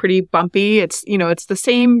it's pretty bumpy. It's, it's the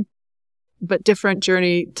same but different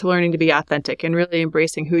journey to learning to be authentic and really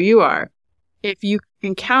embracing who you are. If you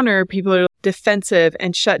encounter people who are defensive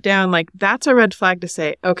and shut down, like that's a red flag to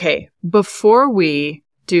say, okay, before we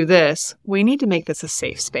do this, we need to make this a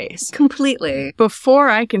safe space. Completely. Before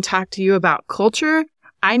I can talk to you about culture,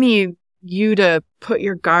 I need you to put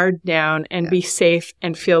your guard down and be safe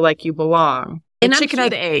and feel like you belong. And chicken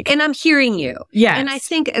or the egg. And I'm hearing you. Yes. And I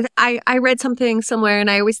think I read something somewhere,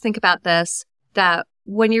 and I always think about this, that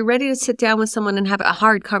when you're ready to sit down with someone and have a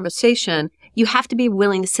hard conversation, you have to be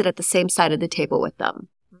willing to sit at the same side of the table with them.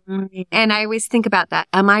 Mm-hmm. And I always think about that.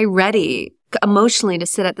 Am I ready emotionally to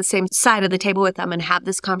sit at the same side of the table with them and have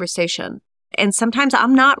this conversation? And sometimes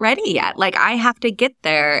I'm not ready yet. Like, I have to get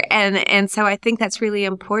there. And so I think that's really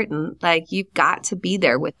important. Like, you've got to be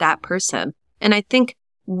there with that person. And I think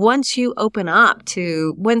once you open up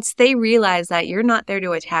once they realize that you're not there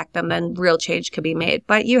to attack them, then real change can be made.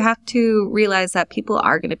 But you have to realize that people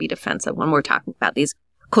are going to be defensive when we're talking about these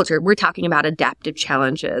culture. We're talking about adaptive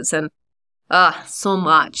challenges and so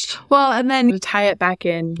much. Well, and then to tie it back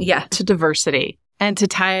in to diversity. And to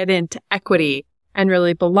tie it into equity and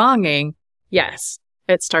really belonging, yes,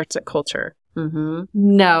 it starts at culture. Mm-hmm.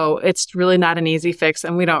 No, it's really not an easy fix.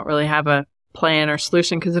 And we don't really have a plan or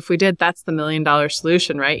solution, because if we did, that's the $1 million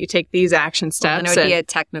solution, right? You take these action steps. Well, and it would be a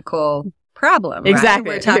technical problem.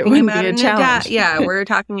 Exactly. Right? We're talking it wouldn't about be a challenge. we're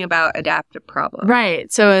talking about adaptive problem.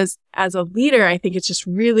 Right. So as a leader, I think it's just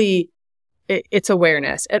really, it's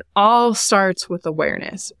awareness. It all starts with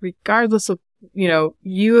awareness, regardless of,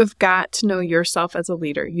 you have got to know yourself as a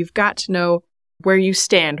leader. You've got to know where you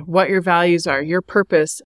stand, what your values are, your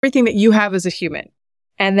purpose, everything that you have as a human.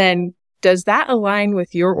 And then, does that align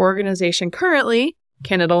with your organization currently?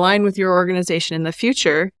 Can it align with your organization in the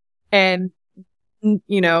future? And,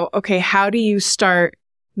 okay, how do you start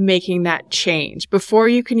making that change before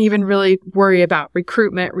you can even really worry about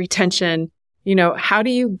recruitment, retention? How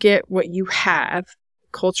do you get what you have,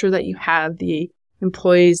 culture that you have, the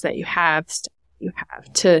employees that you have, stuff you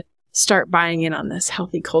have, to start buying in on this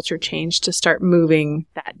healthy culture change, to start moving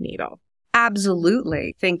that needle? Absolutely.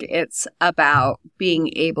 I think it's about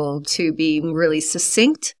being able to be really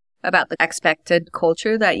succinct about the expected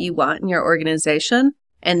culture that you want in your organization,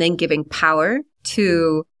 and then giving power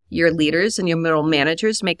to your leaders and your middle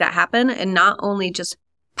managers to make that happen. And not only just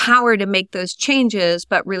power to make those changes,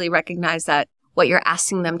 but really recognize that what you're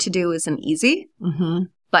asking them to do isn't easy,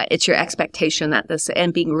 but it's your expectation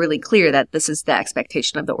and being really clear that this is the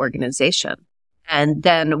expectation of the organization. And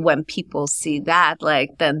then when people see that,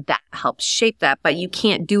 then that helps shape that. But you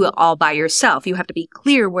can't do it all by yourself. You have to be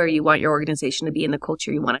clear where you want your organization to be and the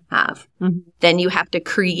culture you want to have. Mm-hmm. Then you have to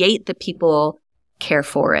create the people, care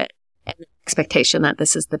for it, and the expectation that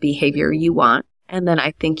this is the behavior you want. And then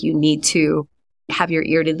I think you need to have your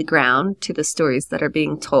ear to the ground to the stories that are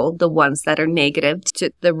being told, the ones that are negative,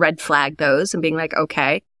 to the red flag those and being like,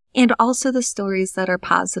 okay. And also the stories that are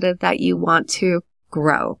positive that you want to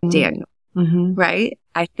grow, Daniel. Mm-hmm. Right?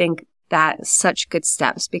 I think that's such good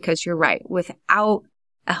steps, because you're right. Without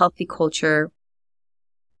a healthy culture,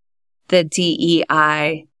 the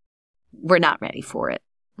DEI, we're not ready for it.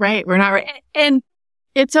 Right. We're not ready. And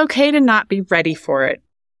it's okay to not be ready for it.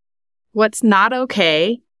 What's not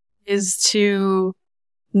okay is to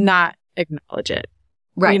not acknowledge it.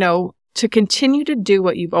 Right. To continue to do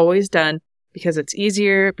what you've always done because it's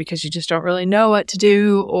easier, because you just don't really know what to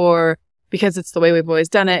do, or because it's the way we've always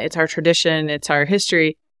done it. It's our tradition. It's our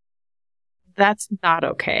history. That's not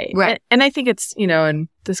okay. Right. And I think it's, and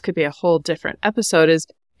this could be a whole different episode, is,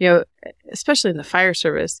 especially in the fire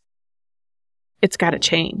service, it's got to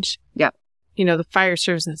change. Yeah. The fire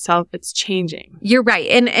service itself, it's changing. You're right.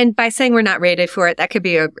 And by saying we're not ready for it, that could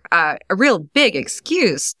be a real big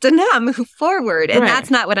excuse to not move forward. And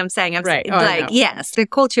That's not what I'm saying. I'm saying, yes, the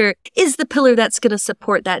culture is the pillar that's going to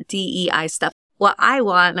support that DEI stuff. What I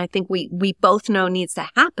want, and I think we both know needs to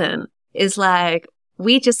happen, is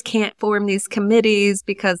we just can't form these committees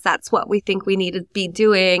because that's what we think we need to be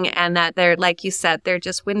doing. And that they're, like you said, they're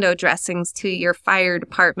just window dressings to your fire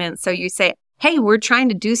department. So you say, hey, we're trying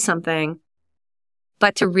to do something.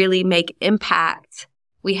 But to really make impact,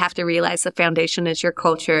 we have to realize the foundation is your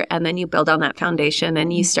culture. And then you build on that foundation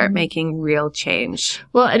and you start making real change.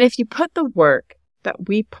 Well, and if you put the work that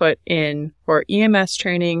we put in for EMS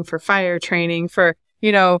training, for fire training, for,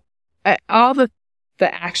 all the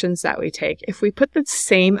actions that we take, if we put the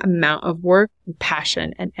same amount of work and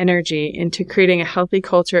passion and energy into creating a healthy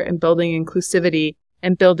culture and building inclusivity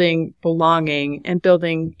and building belonging and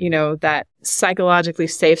building, that psychologically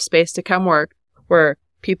safe space to come work, where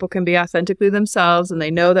people can be authentically themselves and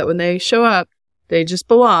they know that when they show up, they just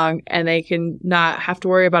belong and they can not have to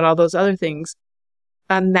worry about all those other things.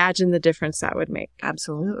 Imagine the difference that would make.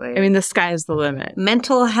 Absolutely. I mean, the sky is the limit.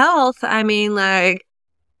 Mental health,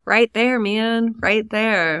 right there, man, right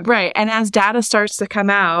there. Right. And as data starts to come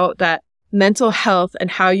out, that mental health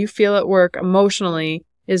and how you feel at work emotionally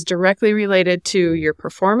is directly related to your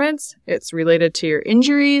performance. It's related to your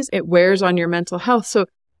injuries. It wears on your mental health. So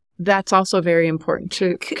that's also very important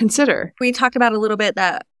to consider. We talked about a little bit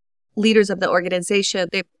that leaders of the organization,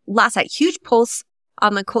 they've lost that huge pulse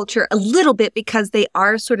on the culture a little bit because they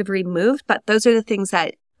are sort of removed. But those are the things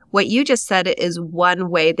that what you just said is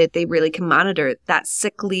one way that they really can monitor that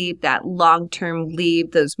sick leave, that long-term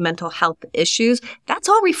leave, those mental health issues. That's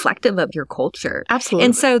all reflective of your culture. Absolutely.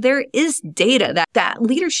 And so there is data that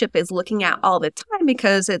leadership is looking at all the time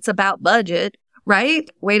because it's about budget. Right?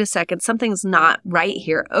 Wait a second. Something's not right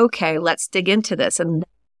here. Okay, let's dig into this. And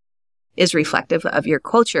is reflective of your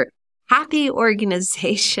culture. Happy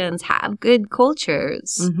organizations have good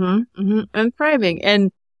cultures. And thriving.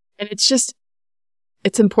 And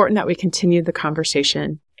it's important that we continue the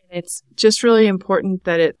conversation. It's just really important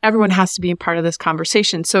that everyone has to be a part of this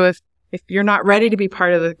conversation. So if you're not ready to be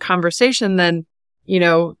part of the conversation, then,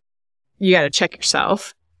 you got to check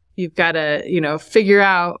yourself. You've got to, figure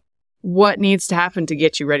out what needs to happen to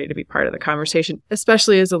get you ready to be part of the conversation,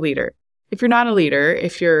 especially as a leader. If you're not a leader,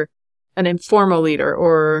 if you're an informal leader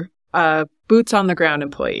or a boots on the ground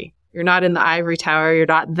employee, you're not in the ivory tower, you're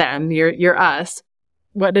not them, you're us.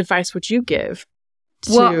 What advice would you give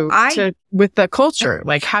with the culture?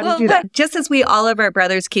 Like, how to do that? Just as we all of our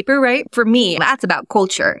brother's keeper, right? For me, that's about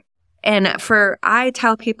culture. And I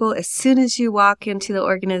tell people, as soon as you walk into the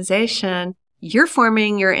organization, you're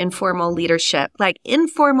forming your informal leadership. Like,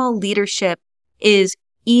 informal leadership is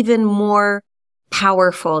even more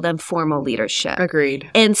powerful than formal leadership. Agreed.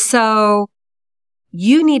 And so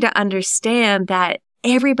you need to understand that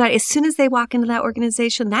everybody, as soon as they walk into that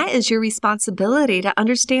organization, that is your responsibility to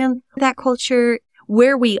understand that culture,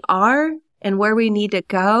 where we are and where we need to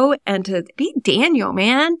go, and to be Daniel,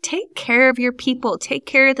 man. Take care of your people. Take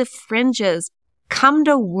care of the fringes. Come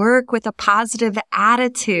to work with a positive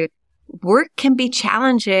attitude. Work can be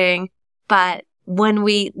challenging, but when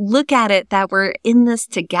we look at it that we're in this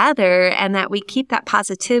together and that we keep that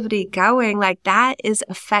positivity going, like, that is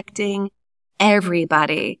affecting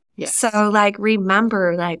everybody. Yes. So, like,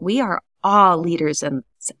 remember, like, we are all leaders, and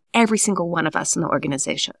every single one of us in the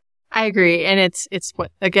organization. I agree. And it's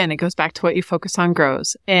what, again, it goes back to what you focus on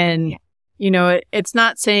grows. And, it's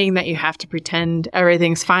not saying that you have to pretend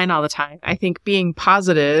everything's fine all the time. I think being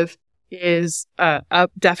positive is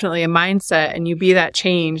definitely a mindset, and you be that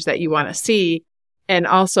change that you want to see. And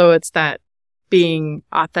also it's that being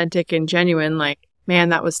authentic and genuine, like, man,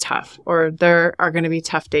 that was tough, or there are going to be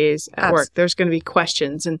tough days at work. There's going to be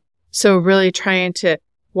questions. And so really trying to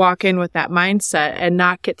walk in with that mindset and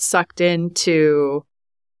not get sucked into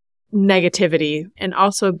negativity, and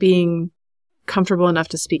also being comfortable enough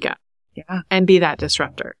to speak up and be that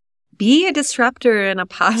disruptor. Be a disruptor in a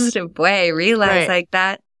positive way. Realize like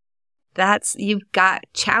that's, you've got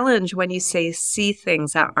challenge when you see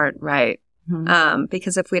things that aren't right. Mm-hmm.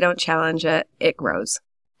 Because if we don't challenge it, it grows.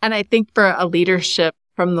 And I think for a leadership,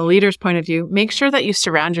 from the leader's point of view, make sure that you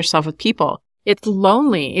surround yourself with people. It's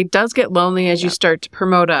lonely. It does get lonely as you start to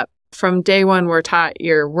promote up. From day one, we're taught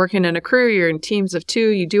you're working in a crew, you're in teams of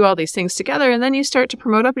 2, you do all these things together, and then you start to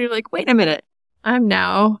promote up and you're like, wait a minute, I'm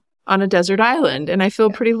now on a desert island and I feel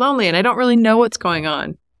pretty lonely and I don't really know what's going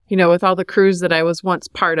on. With all the crews that I was once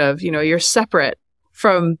part of, you're separate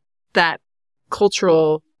from that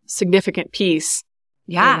cultural significant piece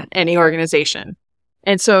in any organization.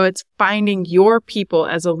 And so it's finding your people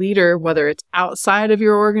as a leader, whether it's outside of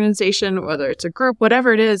your organization, whether it's a group,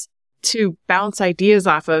 whatever it is, to bounce ideas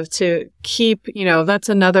off of, to keep, that's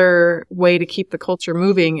another way to keep the culture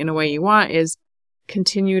moving in a way you want, is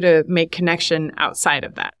continue to make connection outside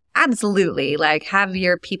of that. Absolutely. Like, have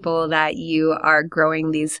your people that you are growing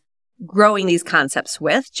these concepts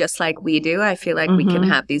with, just like we do. I feel like we can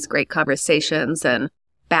have these great conversations and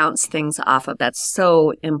bounce things off of. That's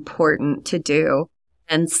so important to do.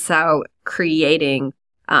 And so creating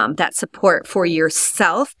that support for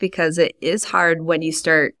yourself, because it is hard when you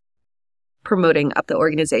start promoting up the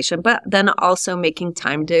organization, but then also making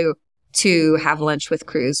time to have lunch with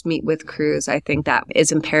crews, meet with crews. I think that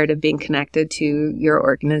is imperative, being connected to your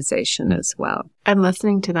organization as well. And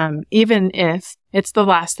listening to them, even if it's the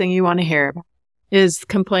last thing you want to hear about, is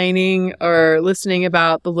complaining or listening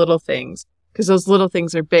about the little things, because those little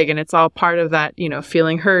things are big, and it's all part of that,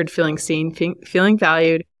 feeling heard, feeling seen, feeling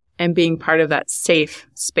valued, and being part of that safe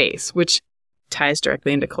space, which ties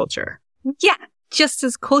directly into culture. Yeah. Just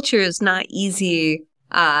as culture is not easy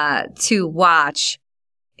to watch,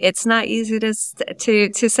 it's not easy to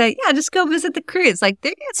say, just go visit the cruise. Like, they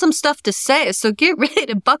got some stuff to say, so get ready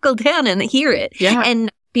to buckle down and hear it. Yeah.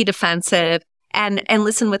 And be defensive and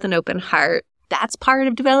listen with an open heart. That's part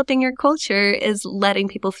of developing your culture, is letting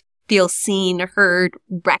people feel seen, heard,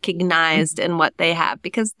 recognized in what they have,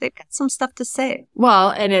 because they've got some stuff to say. Well,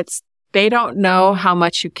 and they don't know how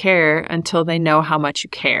much you care until they know how much you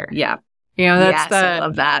care. Yeah. I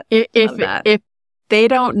love that. If they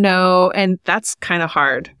don't know, and that's kind of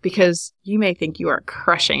hard, because you may think you are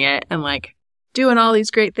crushing it and like doing all these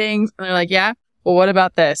great things. And they're like, yeah, well, what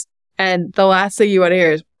about this? And the last thing you want to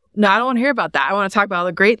hear is, no, I don't want to hear about that. I want to talk about all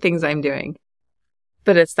the great things I'm doing.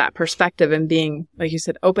 But it's that perspective and being, like you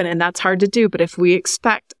said, open. And that's hard to do. But if we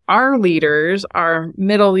expect our leaders, our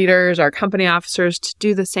middle leaders, our company officers to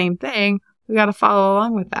do the same thing, we got to follow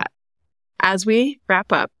along with that. As we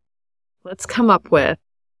wrap up, let's come up with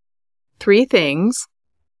 3 things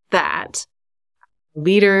that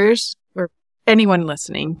leaders or anyone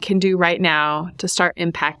listening can do right now to start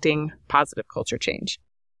impacting positive culture change.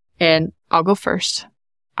 And I'll go first.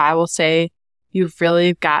 I will say you've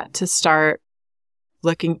really got to start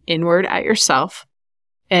looking inward at yourself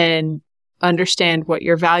and understand what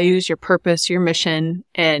your values, your purpose, your mission,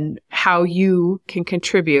 and how you can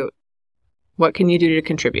contribute. What can you do to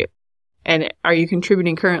contribute? And are you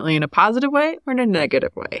contributing currently in a positive way or in a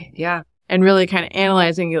negative way? Yeah. And really kind of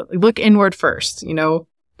analyzing, look inward first,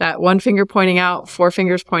 that one finger pointing out, 4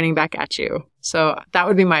 fingers pointing back at you. So that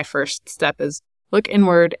would be my first step, is look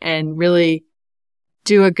inward and really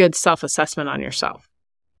do a good self-assessment on yourself.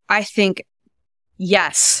 I think,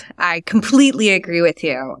 yes, I completely agree with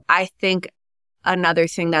you. I think another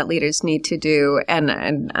thing that leaders need to do,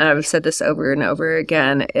 and I've said this over and over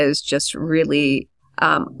again, is just really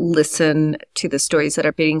listen to the stories that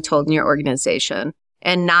are being told in your organization.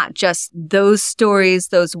 And not just those stories,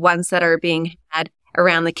 those ones that are being had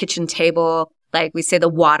around the kitchen table, like we say the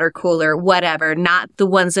water cooler, whatever, not the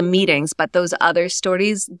ones in meetings, but those other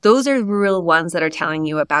stories. Those are the real ones that are telling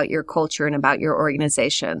you about your culture and about your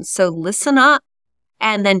organization. So listen up,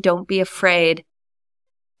 and then don't be afraid.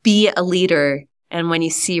 Be a leader. And when you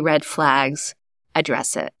see red flags,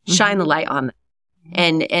 address it. Shine the light on them.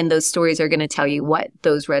 And those stories are going to tell you what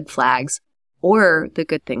those red flags or the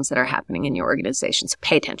good things that are happening in your organization. So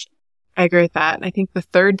pay attention. I agree with that. And I think the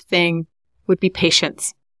third thing would be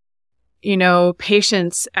patience.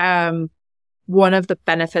 Patience, one of the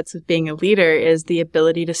benefits of being a leader is the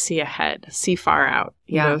ability to see ahead, see far out,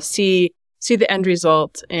 see the end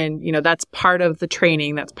result. And, that's part of the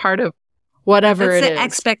training. That's part of whatever that's it is. The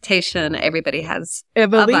expectation everybody has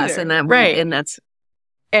of us. And that, right.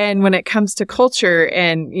 And when it comes to culture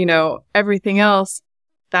and, everything else,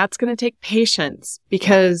 that's going to take patience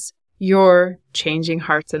because you're changing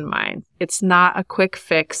hearts and minds. It's not a quick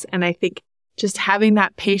fix. And I think just having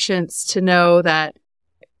that patience to know that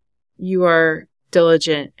you are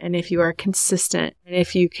diligent and if you are consistent and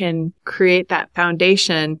if you can create that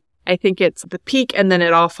foundation, I think it's the peak and then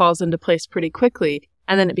it all falls into place pretty quickly.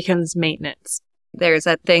 And then it becomes maintenance. There's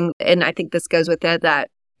that thing, and I think this goes with it, that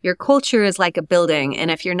your culture is like a building. And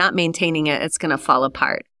if you're not maintaining it, it's going to fall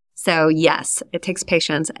apart. So yes, it takes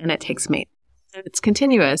patience and it takes maintenance. It's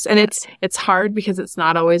continuous and it's hard because it's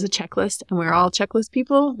not always a checklist and we're all checklist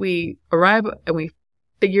people. We arrive and we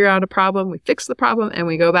figure out a problem, we fix the problem and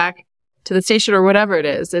we go back to the station or whatever it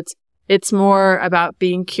is. It's more about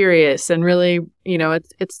being curious and really,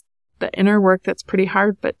 it's the inner work that's pretty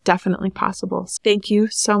hard, but definitely possible. So thank you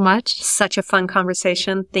so much. Such a fun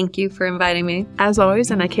conversation. Thank you for inviting me. As always,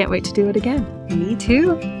 and I can't wait to do it again. Me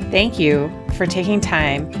too. Thank you for taking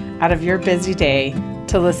time out of your busy day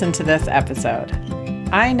to listen to this episode.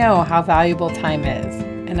 I know how valuable time is,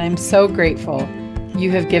 and I'm so grateful you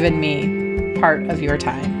have given me part of your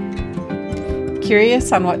time.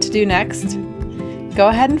 Curious on what to do next? Go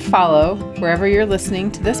ahead and follow wherever you're listening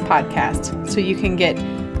to this podcast so you can get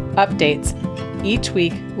updates each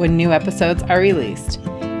week when new episodes are released.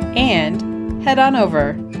 And head on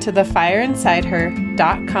over to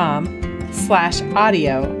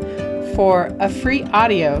thefireinsideher.com/audio for a free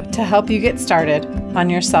audio to help you get started on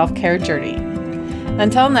your self-care journey.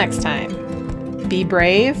 Until next time, be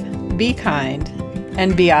brave, be kind,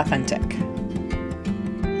 and be authentic.